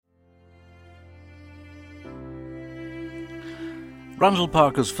Randall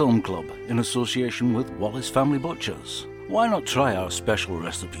Parker's Film Club, in association with Wallace Family Butchers. Why not try our special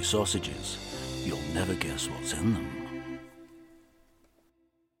recipe sausages? You'll never guess what's in them.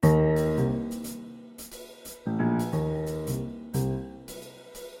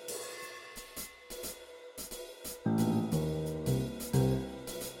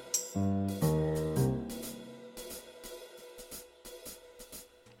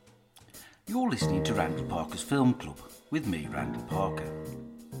 You're listening to Randall Parker's Film Club, with me, Randall Parker.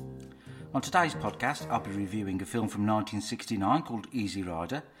 On today's podcast, I'll be reviewing a film from 1969 called Easy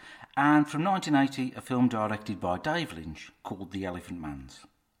Rider, and from 1980, a film directed by Dave Lynch called The Elephant Man's.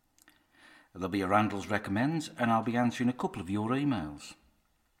 There'll be a Randall's Recommends, and I'll be answering a couple of your emails.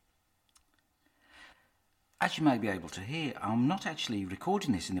 As you may be able to hear, I'm not actually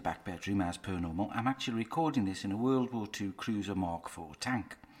recording this in the back bedroom as per normal. I'm actually recording this in a World War II Cruiser Mark IV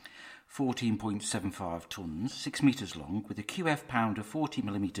tank. 14.75 tonnes, 6 metres long, with a QF Pounder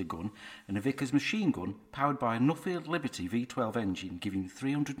 40mm gun and a Vickers machine gun powered by a Nuffield Liberty V12 engine giving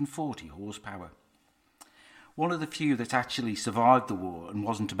 340 horsepower. One of the few that actually survived the war and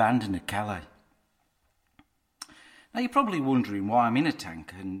wasn't abandoned at Calais. Now you're probably wondering why I'm in a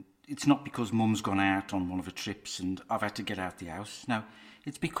tank, and it's not because Mum's gone out on one of her trips and I've had to get out the house. No,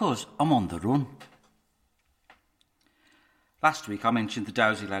 it's because I'm on the run. Last week I mentioned the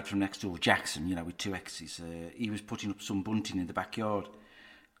dozy lad from next door, Jackson, with 2 X's. He was putting up some bunting in the backyard.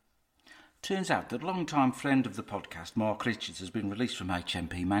 Turns out that a long-time friend of the podcast, Mark Richards, has been released from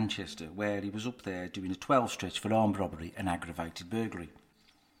HMP Manchester, where he was up there doing a 12 stretch for armed robbery and aggravated burglary.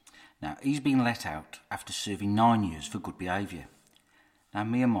 Now, he's been let out after serving 9 years for good behaviour. Now,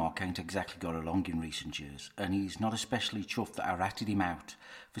 me and Mark ain't exactly got along in recent years, and he's not especially chuffed that I ratted him out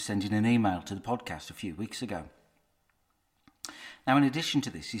for sending an email to the podcast a few weeks ago. Now, in addition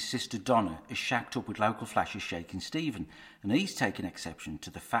to this, his sister Donna is shacked up with local flasher Shakin' Stephen, and he's taken exception to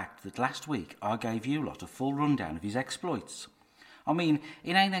the fact that last week I gave you lot a full rundown of his exploits. I mean,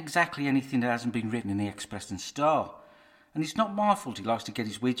 it ain't exactly anything that hasn't been written in the Express and Star, and it's not my fault he likes to get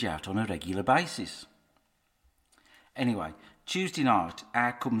his widge out on a regular basis. Anyway, Tuesday night,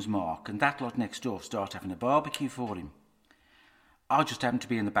 out comes Mark, and that lot next door start having a barbecue for him. I just happened to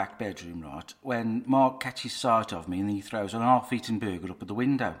be in the back bedroom, right, when Mark catches sight of me and he throws an half-eaten burger up at the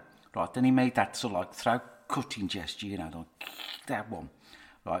window. Right, then he made that sort of like throat-cutting gesture, like that one.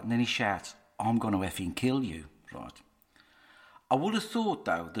 Right, and then he shouts, "I'm going to effing kill you," right. I would have thought,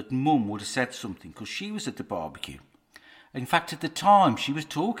 though, that Mum would have said something because she was at the barbecue. In fact, at the time, she was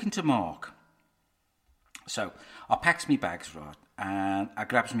talking to Mark. So, I packs me bags, right, and I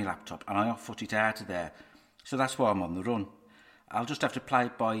grabs my laptop and I off-foot it out of there. So that's why I'm on the run. I'll just have to play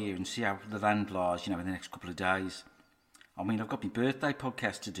it by ear and see how the land lies, in the next couple of days. I mean, I've got my birthday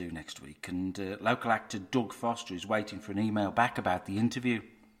podcast to do next week, and local actor Doug Foster is waiting for an email back about the interview.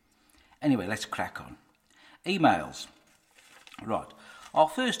 Anyway, let's crack on. Emails. Right, our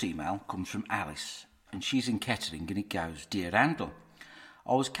first email comes from Alice, and she's in Kettering, and it goes, "Dear Randall,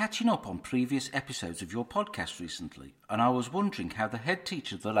 I was catching up on previous episodes of your podcast recently, and I was wondering how the head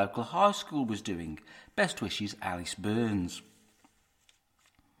teacher of the local high school was doing. Best wishes, Alice Burns."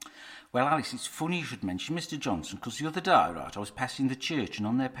 Well, Alice, it's funny you should mention Mr. Johnson, because the other day, right, I was passing the church and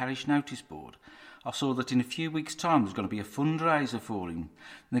on their parish notice board, I saw that in a few weeks' time there's going to be a fundraiser for him. And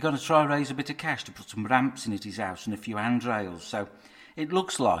they're going to try and raise a bit of cash to put some ramps in at his house and a few handrails. So it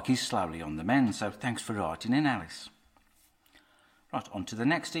looks like he's slowly on the mend. So thanks for writing in, Alice. Right, on to the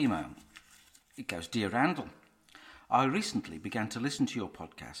next email. It goes, "Dear Randall, I recently began to listen to your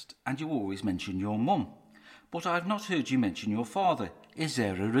podcast and you always mention your mum. But I have not heard you mention your father. Is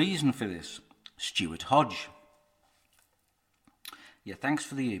there a reason for this? Stuart Hodge." Yeah, thanks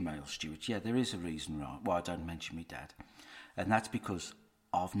for the email, Stuart. Yeah, there is a reason, right, why I don't mention my dad. And that's because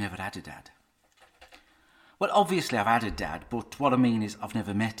I've never had a dad. Well, obviously I've had a dad, but what I mean is I've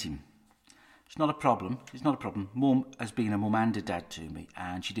never met him. It's not a problem. It's not a problem. Mum has been a mum and a dad to me,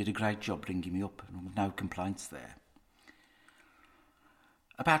 and she did a great job bringing me up, and no complaints there.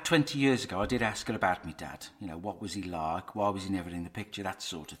 About 20 years ago, I did ask her about my dad. What was he like? Why was he never in the picture? That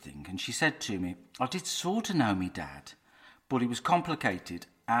sort of thing. And she said to me, I did sort of know my dad, but he was complicated,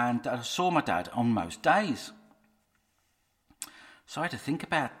 and I saw my dad on most days. So I had to think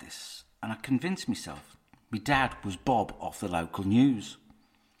about this, and I convinced myself my dad was Bob off the local news.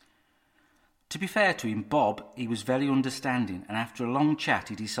 To be fair to him, Bob, he was very understanding, and after a long chat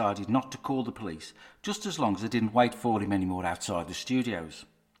he decided not to call the police, just as long as they didn't wait for him anymore outside the studios.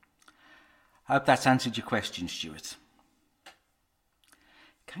 I hope that's answered your question, Stuart.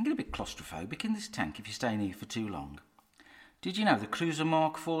 Can get a bit claustrophobic in this tank if you stay in here for too long. Did you know the Cruiser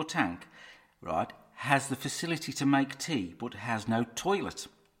Mark IV tank, right, has the facility to make tea but has no toilet.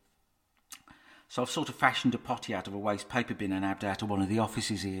 So I've sort of fashioned a potty out of a waste paper bin and nabbed out of one of the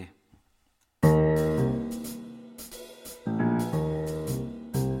offices here.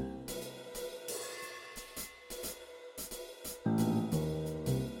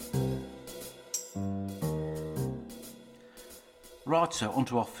 Right, so on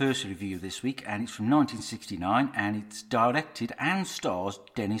to our first review this week, and it's from 1969, and it's directed and stars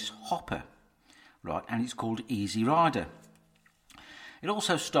Dennis Hopper. Right, and it's called Easy Rider. It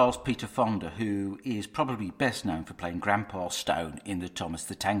also stars Peter Fonda, who is probably best known for playing Grandpa Stone in the Thomas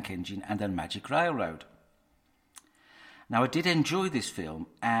the Tank Engine and then Magic Railroad. Now, I did enjoy this film,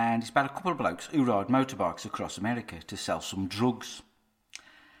 and it's about a couple of blokes who ride motorbikes across America to sell some drugs.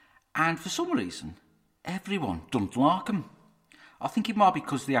 And for some reason, everyone doesn't like them. I think it might be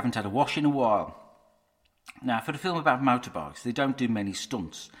because they haven't had a wash in a while. Now, for a film about motorbikes, they don't do many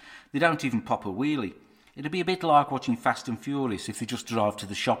stunts. They don't even pop a wheelie. It'd be a bit like watching Fast and Furious if they just drive to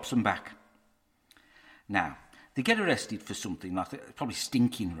the shops and back. Now, they get arrested for something like probably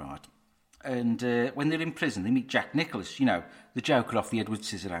stinking, right? And when they're in prison, they meet Jack Nicholson, you know, the Joker off the Edward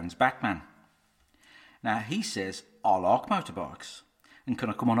Scissorhands Batman. Now, he says, I like motorbikes, and can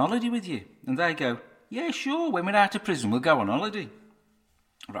I come on holiday with you? And they go, yeah, sure, when we're out of prison, we'll go on holiday.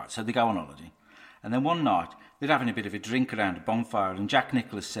 Right, so they go on holiday. And then one night, they're having a bit of a drink around a bonfire, and Jack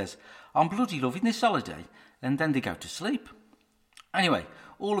Nicholson says, I'm bloody loving this holiday. And then they go to sleep. Anyway,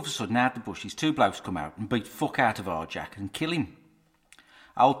 all of a sudden, out the bushes, two blokes come out and beat fuck out of our Jack and kill him.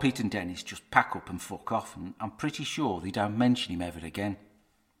 Old Pete and Dennis just pack up and fuck off, and I'm pretty sure they don't mention him ever again.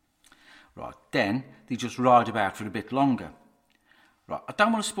 Right, then they just ride about for a bit longer. Right, I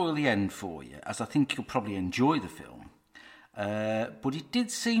don't want to spoil the end for you, as I think you'll probably enjoy the film. But it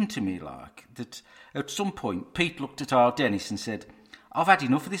did seem to me like that at some point Pete looked at our Dennis and said, I've had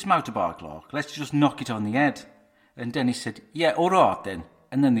enough of this motorbike lark, let's just knock it on the head. And Dennis said, yeah, all right then,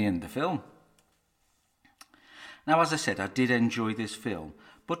 and then they end the film. Now, as I said, I did enjoy this film,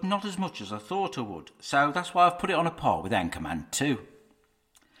 but not as much as I thought I would, so that's why I've put it on a par with Anchorman 2.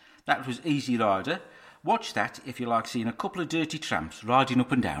 That was Easy Rider. Watch that if you like seeing a couple of dirty tramps riding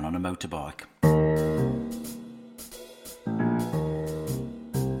up and down on a motorbike.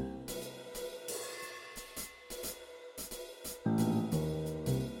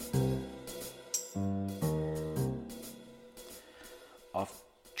 I've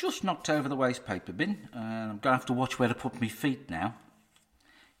just knocked over the waste paper bin, and I'm going to have to watch where to put my feet now.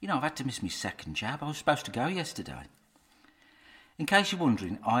 You know, I've had to miss my second jab. I was supposed to go yesterday. In case you're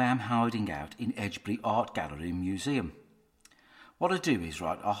wondering, I am hiding out in Edgebury Art Gallery and Museum. What I do is,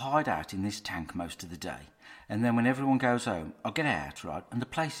 right, I hide out in this tank most of the day, and then when everyone goes home, I get out, right, and the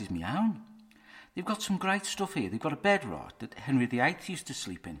place is my own. They've got some great stuff here. They've got a bed, right, that Henry VIII used to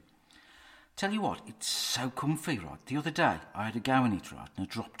sleep in. Tell you what, it's so comfy, right. The other day, I had a go in it, right, and I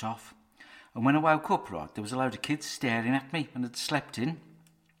dropped off. And when I woke up, right, there was a load of kids staring at me and had slept in.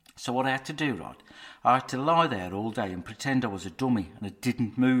 So what I had to do, right, I had to lie there all day and pretend I was a dummy and I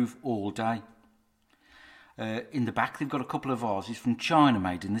didn't move all day. In the back, they've got a couple of vases from China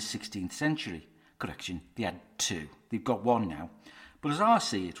made in the 16th century. Correction, they had two. They've got one now. But as I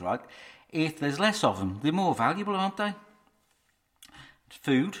see it, right, if there's less of them, they're more valuable, aren't they?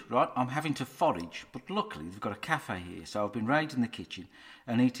 Food, right, I'm having to forage, but luckily they've got a cafe here, so I've been raiding the kitchen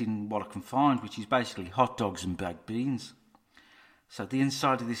and eating what I can find, which is basically hot dogs and baked beans. So the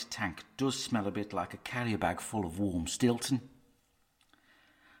inside of this tank does smell a bit like a carrier bag full of warm Stilton.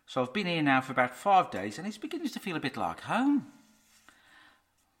 So I've been here now for about 5 days and it's beginning to feel a bit like home.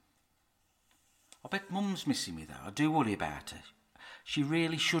 I bet Mum's missing me though. I do worry about her. She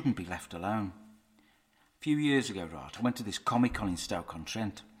really shouldn't be left alone. A few years ago, right, I went to this Comic-Con in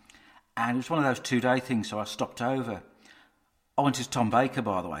Stoke-on-Trent. And it was one of those 2-day things, so I stopped over. I went to Tom Baker,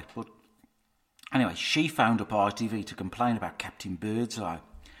 by the way, but anyway, she phoned up ITV to complain about Captain Birdseye.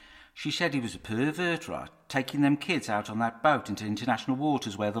 She said he was a pervert, right, taking them kids out on that boat into international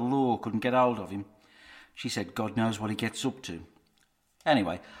waters where the law couldn't get hold of him. She said God knows what he gets up to.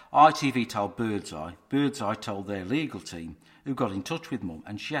 Anyway, ITV told Birdseye. Birdseye told their legal team, who got in touch with Mum,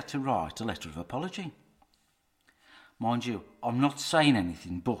 and she had to write a letter of apology. Mind you, I'm not saying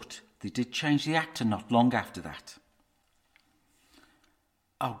anything, but they did change the actor not long after that.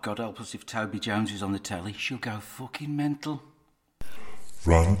 Oh, God help us if Toby Jones is on the telly. She'll go fucking mental.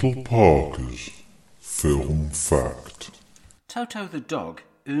 Randall Parker's Film Fact. Toto the dog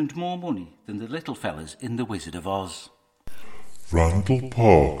earned more money than the little fellas in The Wizard of Oz. Randall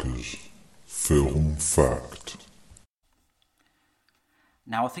Parker's Film Fact.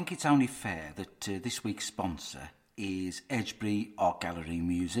 Now, I think it's only fair that this week's sponsor is Edgebury Art Gallery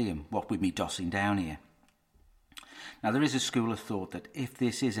Museum, what with me dossing down here. Now, there is a school of thought that if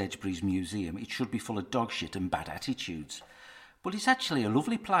this is Edgebury's museum, it should be full of dog shit and bad attitudes. But it's actually a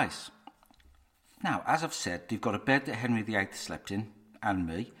lovely place. Now, as I've said, they've got a bed that Henry VIII slept in, and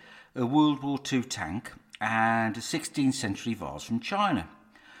me, a World War II tank, and a 16th century vase from China.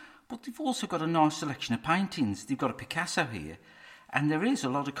 But they've also got a nice selection of paintings. They've got a Picasso here, and there is a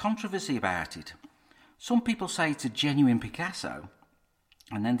lot of controversy about it. Some people say it's a genuine Picasso,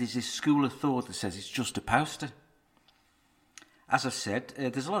 and then there's this school of thought that says it's just a poster. As I've said,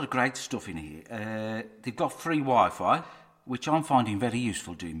 there's a lot of great stuff in here. They've got free Wi-Fi, which I'm finding very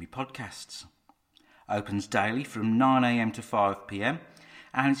useful doing my podcasts. Opens daily from 9 a.m. to 5 p.m,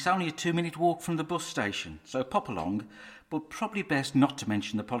 and it's only a 2-minute walk from the bus station, so pop along, but probably best not to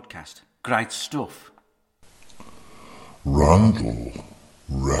mention the podcast. Great stuff. Randall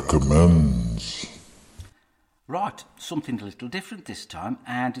recommends. Right, something a little different this time,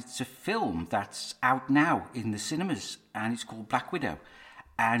 and it's a film that's out now in the cinemas, and it's called Black Widow,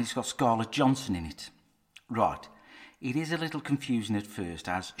 and it's got Scarlett Johansson in it. Right, it is a little confusing at first,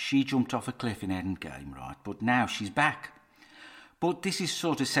 as she jumped off a cliff in Endgame, right, but now she's back. But this is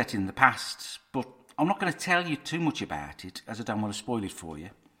sort of set in the past, but I'm not going to tell you too much about it, as I don't want to spoil it for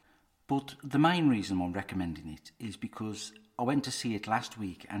you. But the main reason I'm recommending it is because I went to see it last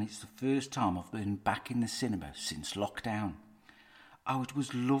week, and it's the first time I've been back in the cinema since lockdown. Oh, it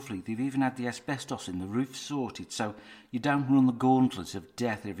was lovely. They've even had the asbestos in the roof sorted, so you don't run the gauntlet of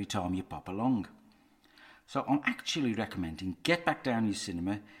death every time you pop along. So I'm actually recommending get back down your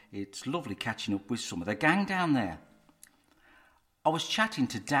cinema. It's lovely catching up with some of the gang down there. I was chatting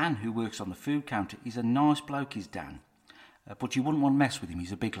to Dan, who works on the food counter. He's a nice bloke, is Dan, but you wouldn't want to mess with him.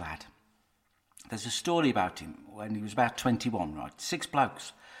 He's a big lad. There's a story about him when he was about 21, right? 6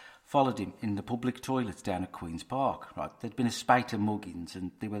 blokes followed him in the public toilets down at Queen's Park, right? There'd been a spate of muggings,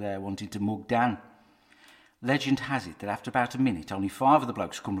 and they were there wanting to mug Dan. Legend has it that after about a minute, only 5 of the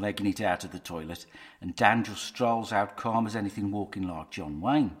blokes come legging it out of the toilet, and Dan just strolls out calm as anything, walking like John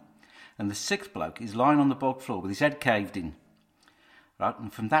Wayne. And the 6th bloke is lying on the bog floor with his head caved in. Right,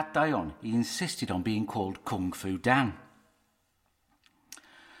 and from that day on, he insisted on being called Kung Fu Dan.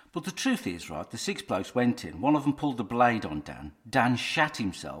 But the truth is, right, the 6 blokes went in. One of them pulled the blade on Dan. Dan shat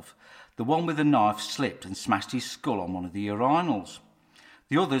himself. The one with the knife slipped and smashed his skull on one of the urinals.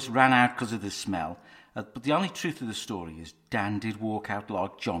 The others ran out because of the smell. But the only truth of the story is Dan did walk out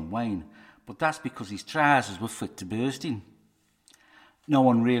like John Wayne. But that's because his trousers were fit to bursting. No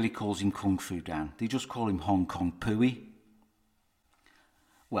one really calls him Kung Fu Dan. They just call him Hong Kong Pooey.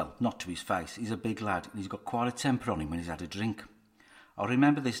 Well, not to his face. He's a big lad, and he's got quite a temper on him when he's had a drink. I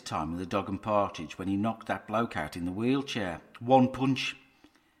remember this time in the Dog and Partridge when he knocked that bloke out in the wheelchair. 1 punch.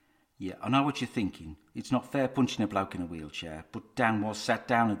 Yeah, I know what you're thinking. It's not fair punching a bloke in a wheelchair, but Dan was sat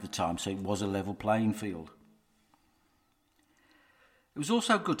down at the time, so it was a level playing field. It was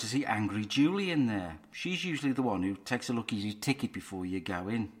also good to see Angry Julie in there. She's usually the one who takes a look at your ticket before you go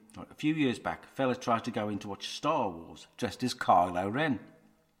in. A few years back, a fella tried to go in to watch Star Wars, dressed as Kylo Ren.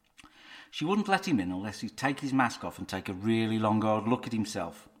 She wouldn't let him in unless he'd take his mask off and take a really long hard look at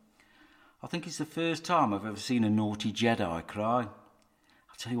himself. I think it's the first time I've ever seen a naughty Jedi cry.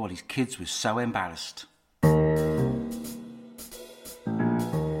 I'll tell you what, his kids were so embarrassed.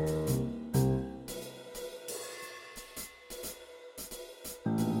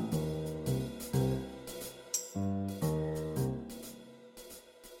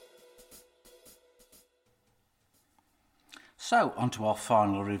 So, on to our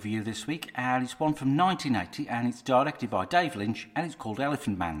final review this week, and it's one from 1980, and it's directed by Dave Lynch, and it's called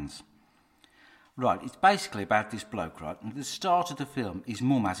Elephant Man's. Right, it's basically about this bloke, right, and at the start of the film, his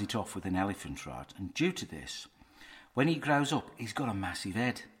mum has it off with an elephant, right, and due to this, when he grows up, he's got a massive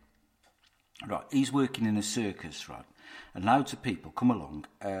head. Right, he's working in a circus, right, and loads of people come along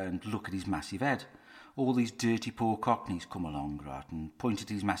and look at his massive head. All these dirty poor cockneys come along, right, and point at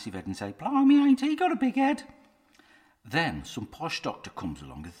his massive head and say, "Blimey, ain't he got a big head?" Then some posh doctor comes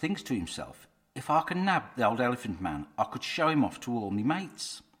along and thinks to himself, if I can nab the old Elephant Man, I could show him off to all my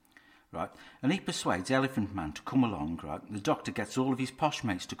mates. Right, and he persuades Elephant Man to come along, right, the doctor gets all of his posh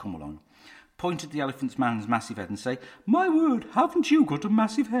mates to come along, point at the Elephant Man's massive head and say, "My word, haven't you got a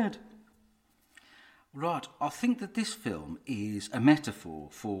massive head?" Right, I think that this film is a metaphor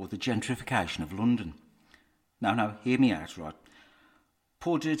for the gentrification of London. No, hear me out, right.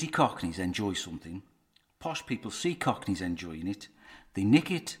 Poor dirty cockneys enjoy something. Posh people see cockneys enjoying it, they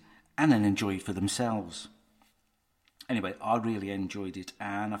nick it, and then enjoy it for themselves. Anyway, I really enjoyed it,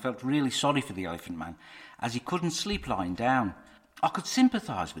 and I felt really sorry for the Elephant Man, as he couldn't sleep lying down. I could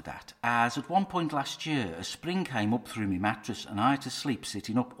sympathise with that, as at one point last year a spring came up through my mattress and I had to sleep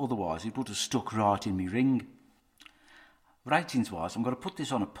sitting up, otherwise it would have stuck right in my ring. Ratings-wise, I'm going to put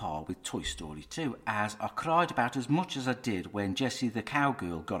this on a par with Toy Story 2, as I cried about as much as I did when Jessie the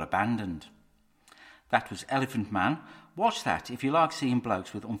cowgirl got abandoned. That was Elephant Man. Watch that if you like seeing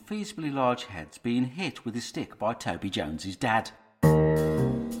blokes with unfeasibly large heads being hit with a stick by Toby Jones's dad.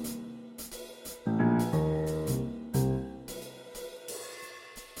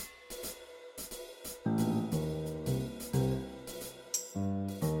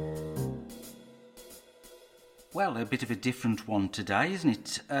 Well, a bit of a different one today, isn't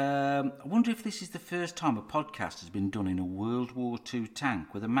it? I wonder if this is the first time a podcast has been done in a World War II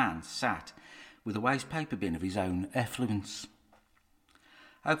tank with a man sat with a waste paper bin of his own effluence.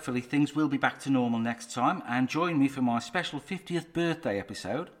 Hopefully things will be back to normal next time, and join me for my special 50th birthday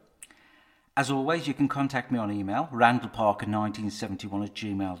episode. As always, you can contact me on email,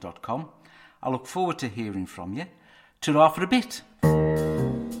 randallparker1971@gmail.com. I look forward to hearing from you. Ta-ra for a bit.